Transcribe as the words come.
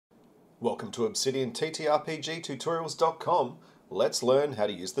Welcome to Obsidian TTRPG tutorials.com. Let's learn how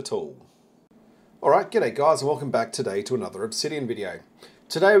to use the tool. Alright, g'day guys and welcome back today to another Obsidian video.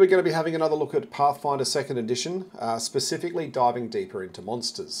 Today we're going to be having another look at Pathfinder 2nd Edition, specifically diving deeper into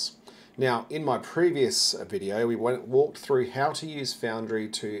monsters. Now, in my previous video we walked through how to use Foundry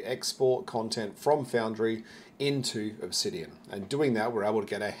to export content from Foundry into Obsidian. And doing that we're able to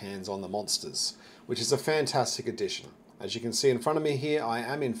get our hands on the monsters, which is a fantastic addition. As you can see in front of me here, I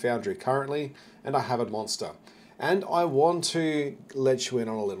am in Foundry currently, and I have a monster. And I want to let you in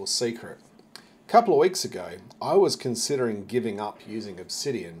on a little secret. A couple of weeks ago, I was considering giving up using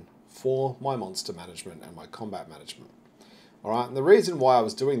Obsidian for my monster management and my combat management. Alright, and the reason why I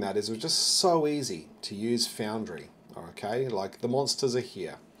was doing that is it was just so easy to use Foundry. Okay, like the monsters are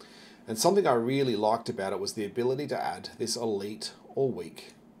here. And something I really liked about it was the ability to add this elite or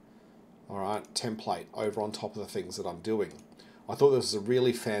weak template over on top of the things that I'm doing. I thought this was a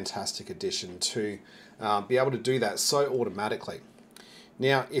really fantastic addition to be able to do that so automatically.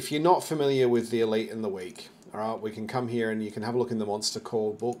 Now, if you're not familiar with the elite and the weak, alright, we can come here and you can have a look in the monster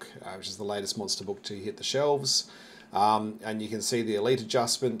core book, which is the latest monster book to hit the shelves. And you can see the elite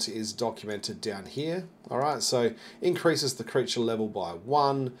adjustment is documented down here. Alright, so increases the creature level by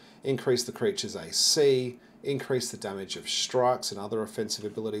 1, increase the creature's AC, increase the damage of strikes and other offensive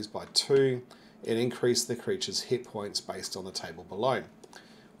abilities by 2, and increase the creature's hit points based on the table below.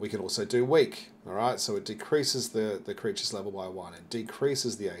 We can also do weak, alright, so it decreases the creature's level by 1, it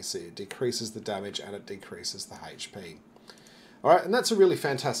decreases the AC, it decreases the damage, and it decreases the HP. Alright, and that's a really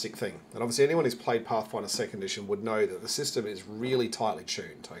fantastic thing. And obviously anyone who's played Pathfinder 2nd Edition would know that the system is really tightly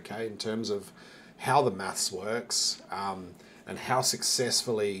tuned, okay, in terms of how the maths works, and how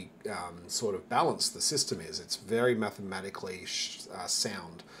successfully sort of balanced the system is. It's very mathematically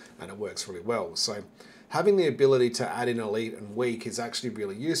sound and it works really well. So having the ability to add in elite and weak is actually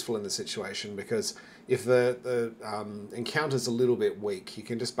really useful in the situation, because if the encounter's a little bit weak, you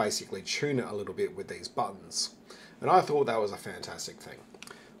can just basically tune it a little bit with these buttons. And I thought that was a fantastic thing.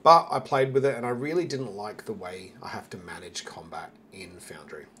 But I played with it and I really didn't like the way I have to manage combat in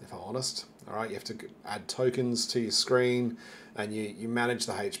Foundry, if I'm honest. Alright, you have to add tokens to your screen and you manage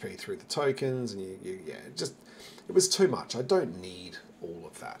the HP through the tokens, and it was too much. I don't need all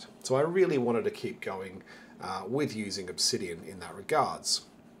of that. So I really wanted to keep going with using Obsidian in that regards.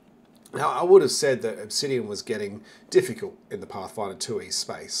 Now, I would have said that Obsidian was getting difficult in the Pathfinder 2e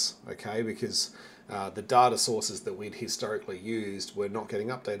space, okay, because the data sources that we'd historically used were not getting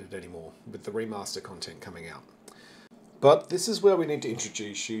updated anymore with the remaster content coming out. But this is where we need to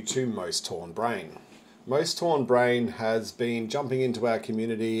introduce you to Most Torn Brain. Most Torn Brain has been jumping into our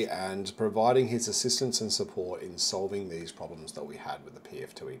community and providing his assistance and support in solving these problems that we had with the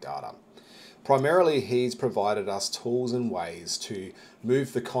PF2e data. Primarily, he's provided us tools and ways to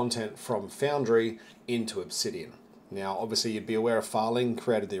move the content from Foundry into Obsidian. Now, obviously, you'd be aware of Farling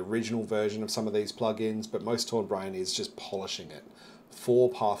created the original version of some of these plugins, but Most Torn Brain is just polishing it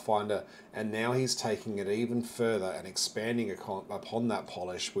for Pathfinder, and now he's taking it even further and expanding upon that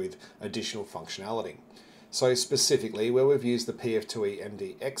polish with additional functionality. So specifically, where we've used the PF2e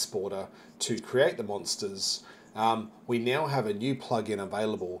MD exporter to create the monsters, we now have a new plugin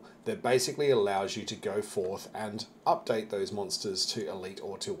available that basically allows you to go forth and update those monsters to elite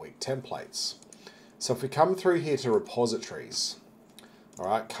or to weak templates. So if we come through here to repositories,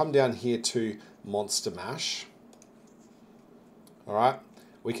 alright, come down here to Monster Mash, alright,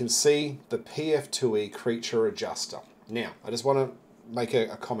 we can see the PF2e Creature Adjuster. Now, I just want to make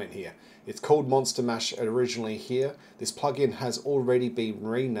a comment here. It's called Monster Mash originally here. This plugin has already been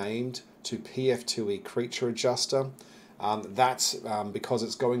renamed to PF2e Creature Adjuster. That's because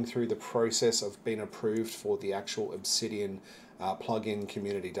it's going through the process of being approved for the actual Obsidian plugin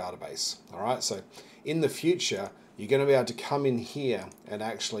community database. Alright, so in the future, you're going to be able to come in here and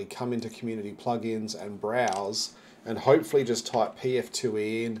actually come into community plugins and browse and hopefully just type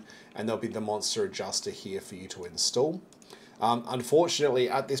PF2e in and there'll be the monster adjuster here for you to install. Unfortunately,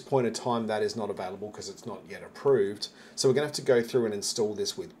 at this point in time, that is not available because it's not yet approved. So we're going to have to go through and install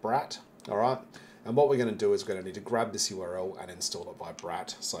this with BRAT. Alright, and what we're going to do is we're going to need to grab this URL and install it by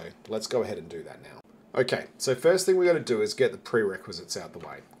BRAT. So let's go ahead and do that now. Okay, so first thing we're going to do is get the prerequisites out the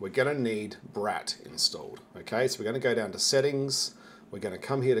way. We're going to need BRAT installed. Okay, so we're going to go down to settings. We're going to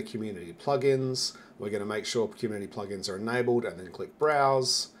come here to community plugins. We're going to make sure community plugins are enabled and then click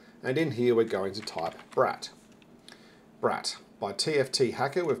browse. And in here, we're going to type BRAT. BRAT by TFT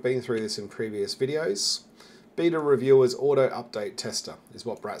Hacker. We've been through this in previous videos. Beta Reviewers Auto Update Tester is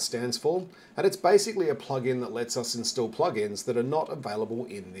what BRAT stands for, and it's basically a plugin that lets us install plugins that are not available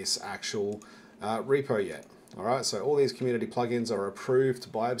in this actual repo yet. All right, so all these community plugins are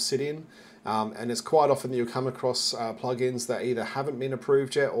approved by Obsidian, and it's quite often that you'll come across plugins that either haven't been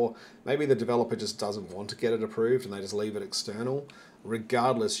approved yet, or maybe the developer just doesn't want to get it approved and they just leave it external.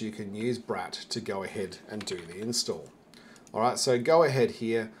 Regardless, you can use BRAT to go ahead and do the install. All right, so go ahead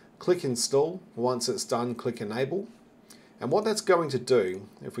here, click install. Once it's done, click enable. And what that's going to do,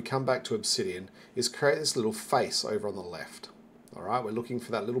 if we come back to Obsidian, is create this little face over on the left. All right, we're looking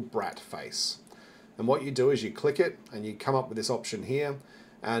for that little BRAT face. And what you do is you click it and you come up with this option here,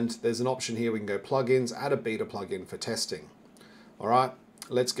 and there's an option here we can go plugins, add a beta plugin for testing. All right,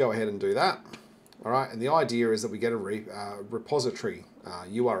 let's go ahead and do that. All right, and the idea is that we get a repository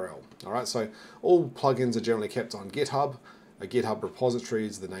URL. All right, so all plugins are generally kept on GitHub. A GitHub repository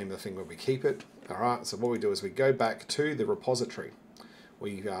is the name of the thing where we keep it. All right, so what we do is we go back to the repository.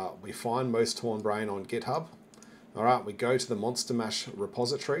 We find Most Torn Brain on GitHub. All right, we go to the Monster Mash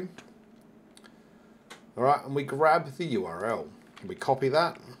repository. All right, and we grab the URL. We copy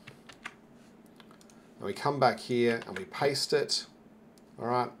that. And we come back here and we paste it. All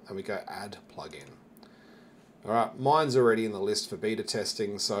right, and we go add plugin. All right, mine's already in the list for beta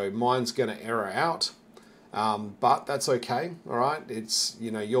testing, so mine's going to error out. But that's okay. All right, it's,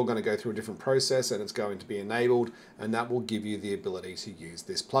 you're going to go through a different process and it's going to be enabled, and that will give you the ability to use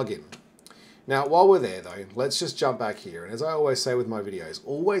this plugin. Now, while we're there though, let's just jump back here. And as I always say with my videos,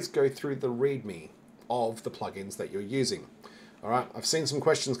 always go through the README of the plugins that you're using. All right, I've seen some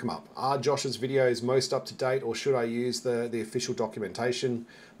questions come up. Are Josh's videos most up to date, or should I use the official documentation?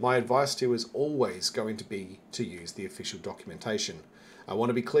 My advice to you is always going to be to use the official documentation. I want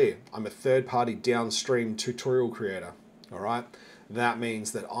to be clear, I'm a third-party downstream tutorial creator. All right, that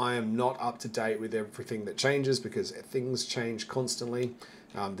means that I am not up to date with everything that changes, because things change constantly.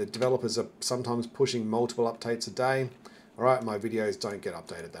 The developers are sometimes pushing multiple updates a day. All right, my videos don't get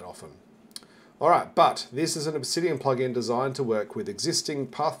updated that often. All right, but this is an Obsidian plugin designed to work with existing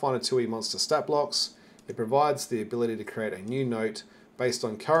Pathfinder 2e monster stat blocks. It provides the ability to create a new note based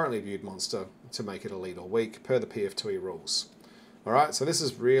on currently viewed monster to make it elite or weak per the PF2e rules. All right, so this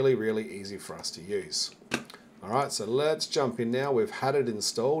is really, really easy for us to use. All right, so let's jump in now. We've had it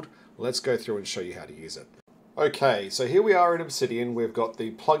installed. Let's go through and show you how to use it. Okay, so here we are in Obsidian. We've got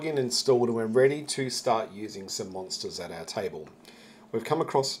the plugin installed and we're ready to start using some monsters at our table. We've come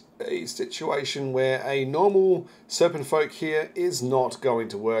across a situation where a normal serpent folk here is not going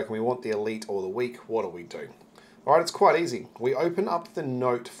to work and we want the elite or the weak. What do we do? All right, it's quite easy. We open up the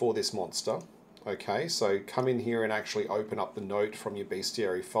note for this monster. Okay, so come in here and actually open up the note from your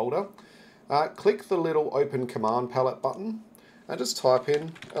bestiary folder. Click the little open command palette button and just type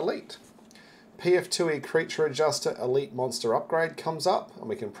in elite. PF2e creature adjuster elite monster upgrade comes up and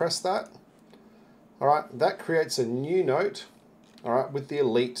we can press that. All right, that creates a new note. All right, with the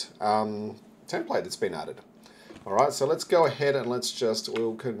elite template that's been added. All right, so let's go ahead and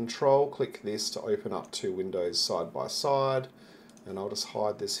we'll control click this to open up two windows side by side. And I'll just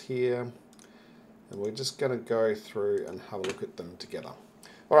hide this here. And we're just going to go through and have a look at them together.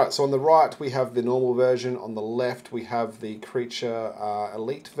 All right, so on the right, we have the normal version. On the left, we have the creature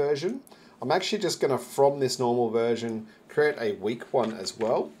elite version. I'm actually just going to, from this normal version, create a weak one as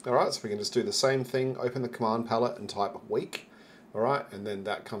well. All right, so we can just do the same thing, open the command palette and type weak. All right, and then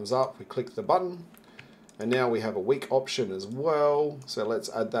that comes up. We click the button. And now we have a weak option as well. So let's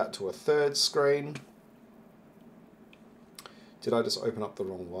add that to a third screen. Did I just open up the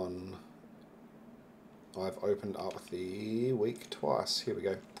wrong one? I've opened up the weak twice. Here we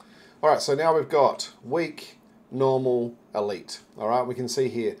go. All right, so now we've got weak, normal, elite. All right, we can see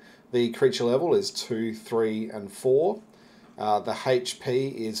here the creature level is 2, 3, and 4. The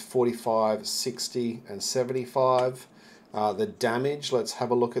HP is 45, 60, and 75. The damage, let's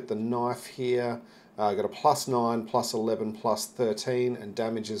have a look at the knife here. Got a +9, +11, +13, and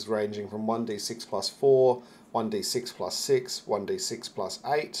damage is ranging from 1d6 +4, 1d6 +6, 1d6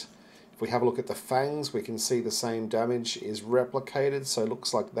 +8. If we have a look at the fangs, we can see the same damage is replicated, so it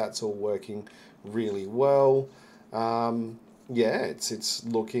looks like that's all working really well. Yeah, it's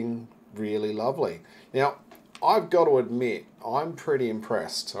looking really lovely. Now, I've got to admit, I'm pretty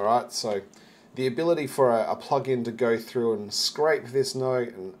impressed, all right? So the ability for a plugin to go through and scrape this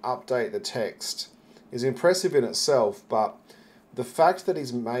note and update the text is impressive in itself, but the fact that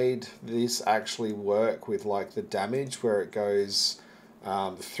he's made this actually work with like the damage where it goes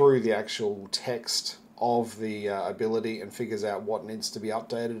through the actual text of the ability and figures out what needs to be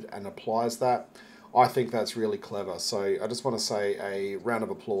updated and applies that, I think that's really clever. So I just want to say a round of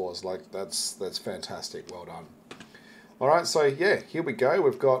applause. Like that's fantastic. Well done. All right, so yeah, here we go.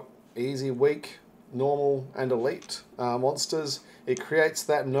 We've got easy, weak, normal, and elite monsters. It creates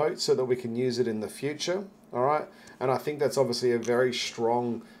that note so that we can use it in the future. All right, and I think that's obviously a very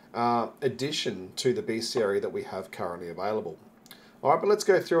strong addition to the bestiary that we have currently available. All right, but let's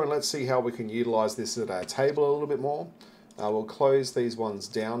go through and let's see how we can utilize this at our table a little bit more. We'll close these ones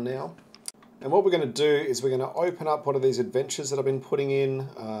down now. And what we're going to do is we're going to open up one of these adventures that I've been putting in.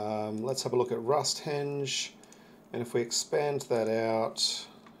 Let's have a look at Rusthenge. And if we expand that out,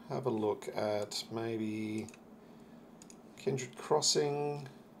 have a look at maybe Kindred Crossing.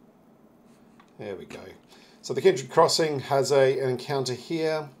 There we go. So the Kindred Crossing has an encounter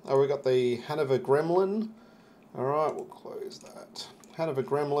here. We've got the Hanover Gremlin. All right, we'll close that. Hanover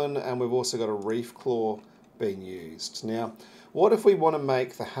Gremlin, and we've also got a Reef Claw being used. Now, what if we want to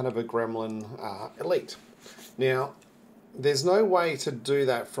make the Hanover Gremlin elite? Now, there's no way to do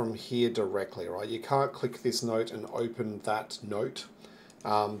that from here directly, right? You can't click this note and open that note.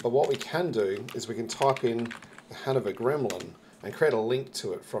 But what we can do is we can type in the Hanover Gremlin and create a link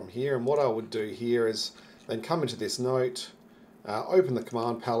to it from here. And what I would do here is then come into this note, open the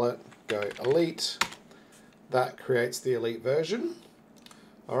command palette, go elite. That creates the elite version.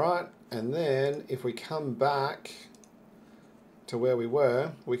 All right, and then if we come back to where we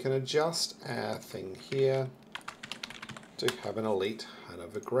were, we can adjust our thing here to have an elite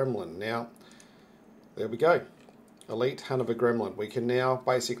Hanover Gremlin. Now, there we go. Elite Hanover Gremlin. We can now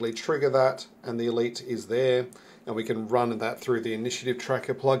basically trigger that and the elite is there, and we can run that through the initiative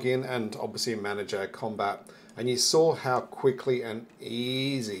tracker plugin and obviously manage our combat. And you saw how quickly and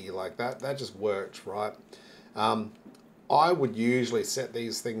easy like that just worked, right? I would usually set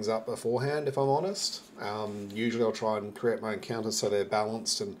these things up beforehand, if I'm honest. Usually I'll try and create my encounters so they're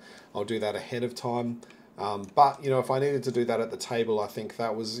balanced, and I'll do that ahead of time. But, you know, if I needed to do that at the table, I think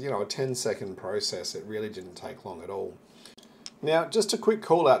that was, you know, a 10-second process. It really didn't take long at all. Now, just a quick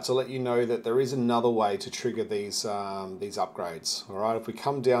call out to let you know that there is another way to trigger these upgrades. All right, if we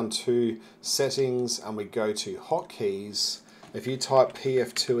come down to settings and we go to hotkeys, if you type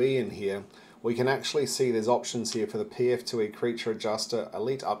PF2e in here, we can actually see there's options here for the PF2e creature adjuster,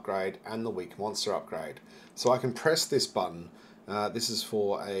 elite upgrade, and the weak monster upgrade. So I can press this button. This is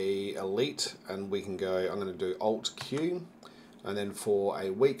for a elite, and we can go, I'm going to do Alt Q, and then for a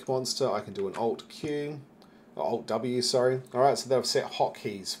weak monster, I can do an Alt Q, or Alt W, sorry. All right, so they've set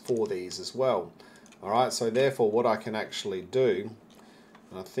hotkeys for these as well. All right, so therefore what I can actually do,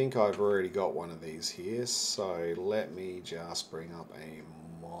 and I think I've already got one of these here, so let me just bring up a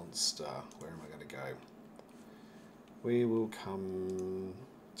monster. Where am I going to go? We will come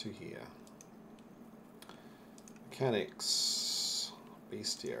to here. Mechanics,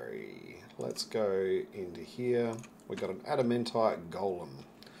 bestiary. Let's go into here. We've got an adamantite golem.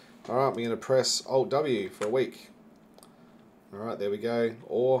 Alright, we're going to press Alt W for a week. Alright, there we go.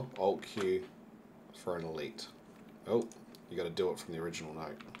 Or Alt Q for an elite. Oh, you got to do it from the original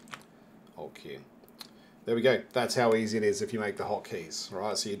note. Alt Q. There we go. That's how easy it is if you make the hotkeys.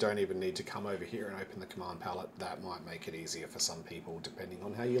 Right, so you don't even need to come over here and open the command palette. That might make it easier for some people, depending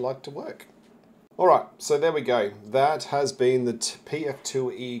on how you like to work. Alright, so there we go. That has been the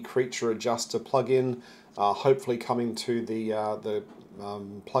PF2e Creature Adjuster plugin. Hopefully coming to the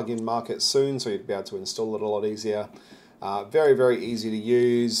plugin market soon, so you'd be able to install it a lot easier. Very, very easy to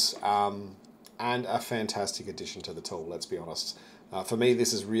use, and a fantastic addition to the tool, let's be honest. For me,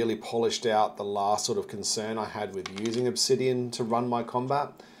 this has really polished out the last sort of concern I had with using Obsidian to run my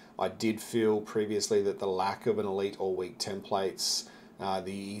combat. I did feel previously that the lack of an elite or weak templates,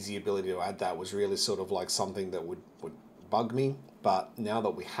 the easy ability to add that was really sort of like something that would bug me. But now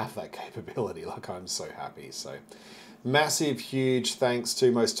that we have that capability, like, I'm so happy. So massive, huge thanks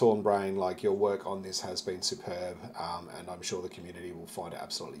to Most Torn Brain. Like, your work on this has been superb, and I'm sure the community will find it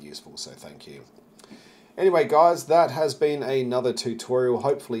absolutely useful. So thank you. Anyway, guys, that has been another tutorial.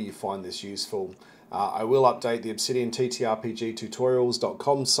 Hopefully you find this useful. I will update the Obsidian TTRPG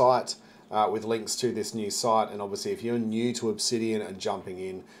tutorials.com site with links to this new site. And obviously, if you're new to Obsidian and jumping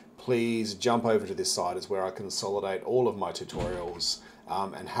in, please jump over to this site. It's where I consolidate all of my tutorials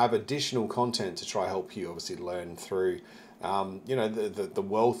and have additional content to try help you obviously learn through you know, the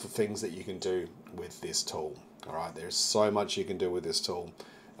wealth of things that you can do with this tool. All right, there's so much you can do with this tool.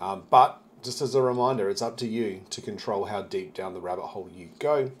 But just as a reminder, it's up to you to control how deep down the rabbit hole you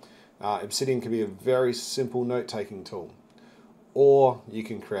go. Obsidian can be a very simple note-taking tool, or you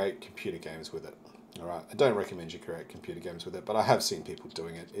can create computer games with it. All right, I don't recommend you create computer games with it, but I have seen people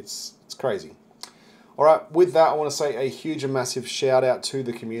doing it. It's crazy. All right, with that, I want to say a huge and massive shout out to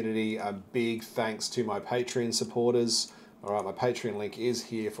the community. A big thanks to my Patreon supporters. All right, my Patreon link is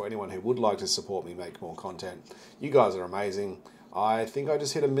here for anyone who would like to support me make more content. You guys are amazing. I think I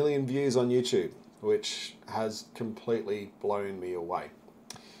just hit 1 million views on YouTube, which has completely blown me away.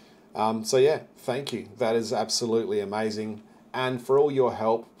 So yeah, thank you. That is absolutely amazing. And for all your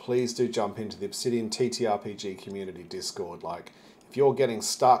help, please do jump into the Obsidian TTRPG community Discord. Like, if you're getting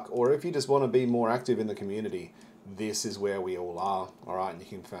stuck or if you just want to be more active in the community, this is where we all are. All right, and you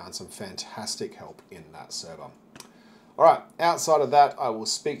can find some fantastic help in that server. All right, outside of that, I will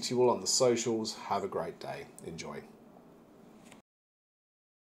speak to you all on the socials. Have a great day. Enjoy.